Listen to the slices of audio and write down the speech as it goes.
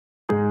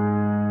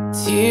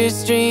Tears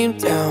stream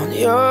down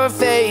your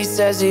face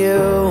as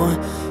you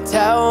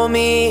tell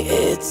me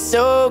it's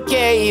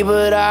okay,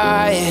 but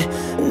I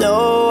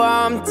know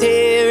I'm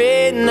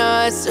tearing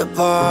us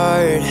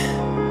apart.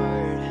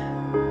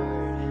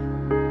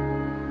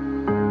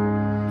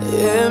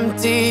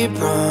 Empty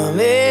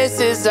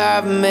promises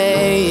I've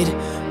made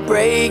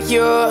break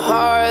your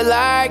heart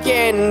like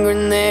hand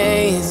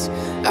grenades.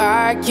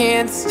 I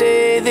can't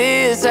stay,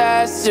 this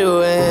has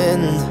to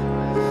end.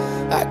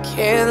 I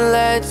can't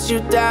let you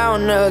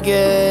down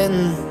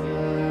again.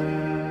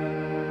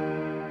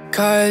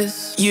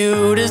 'Cause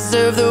you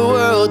deserve the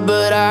world,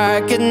 but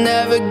I could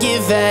never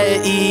give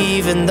it,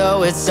 even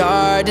though it's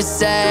hard to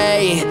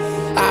say.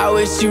 I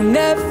wish you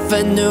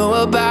never knew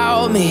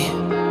about me,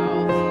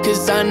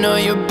 'cause I know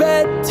you're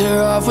better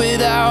off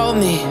without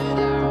me.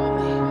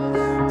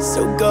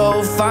 So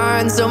go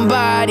find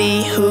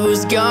somebody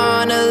who's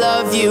gonna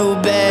love you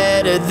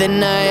better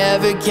than I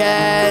ever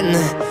can.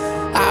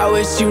 I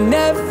wish you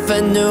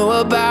never knew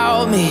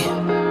about me,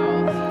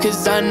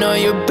 'cause I know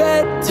you're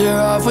better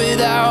off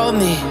without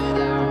me.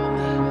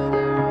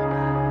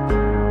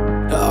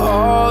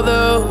 All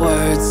the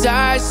words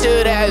I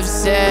should have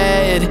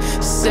said,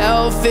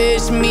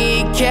 selfish me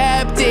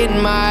kept in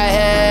my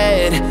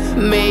head,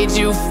 made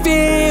you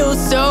feel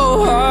so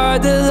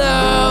hard to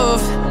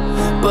love,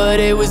 but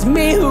it was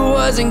me who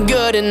wasn't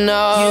good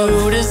enough.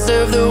 You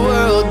deserve the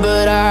world,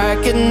 but I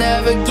could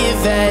never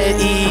give it,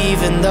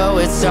 even though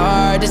it's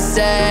hard to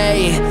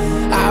say.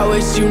 I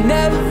wish you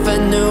never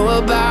knew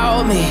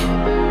about me,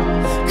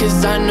 'cause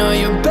I know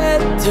you're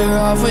better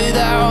off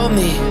without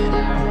me.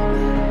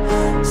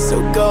 So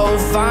go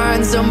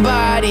find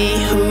somebody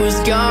who's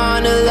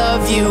gonna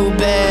love you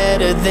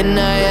better than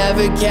I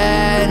ever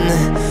can.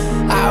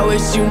 I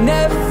wish you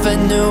never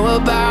knew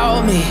about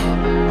me,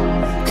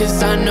 'cause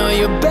I know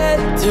you're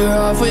better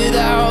off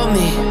without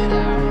me.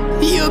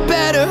 You're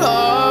better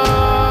off,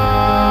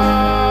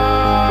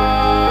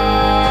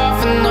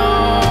 no.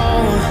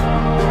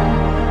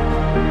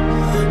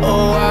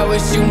 Oh, I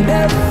wish you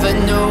never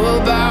knew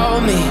about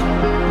me,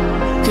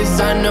 'cause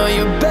I know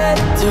you're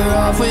better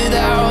off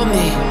without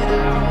me.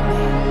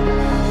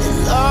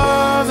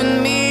 Loving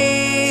me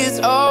is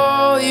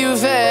all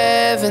you've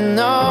ever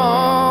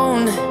known,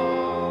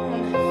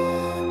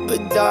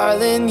 but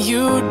darling,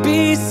 you'd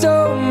be so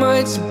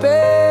much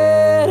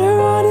better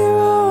on your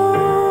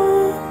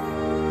own.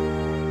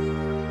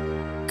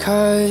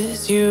 'Cause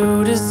you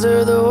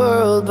deserve the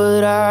world,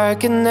 but I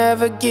can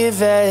never give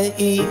it,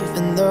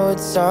 even though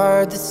it's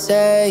hard to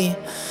say.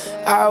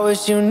 I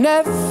wish you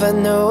never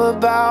knew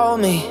about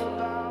me,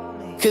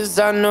 'cause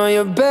I know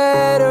you're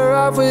better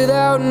off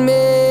without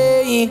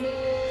me.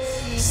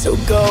 So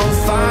go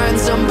find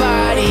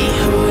somebody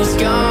who's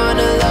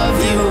gonna love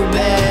you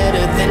better